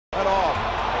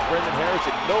Brendan Harris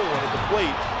and no one at the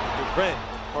plate to prevent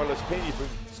Carlos Pena from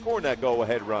scoring that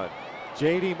go-ahead run.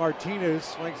 J.D. Martinez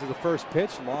swings to the first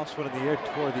pitch, lofts one in the air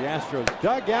toward the Astros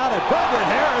dugout, and Brendan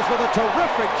Harris with a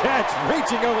terrific catch,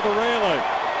 reaching over the railing.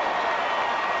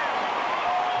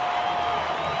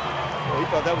 Well, he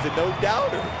thought that was a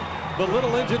no-doubter. The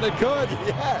little engine that could.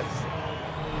 Yes.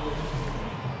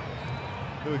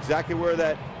 Knew exactly where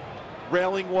that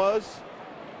railing was.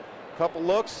 Couple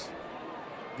looks.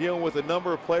 Dealing with a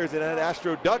number of players in that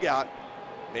Astro dugout.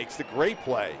 Makes the great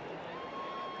play.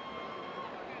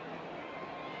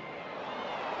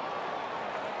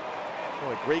 Oh,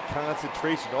 a great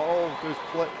concentration. All of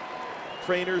those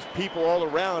trainers, people all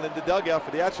around in the dugout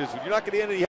for the Astros. You're not going to get any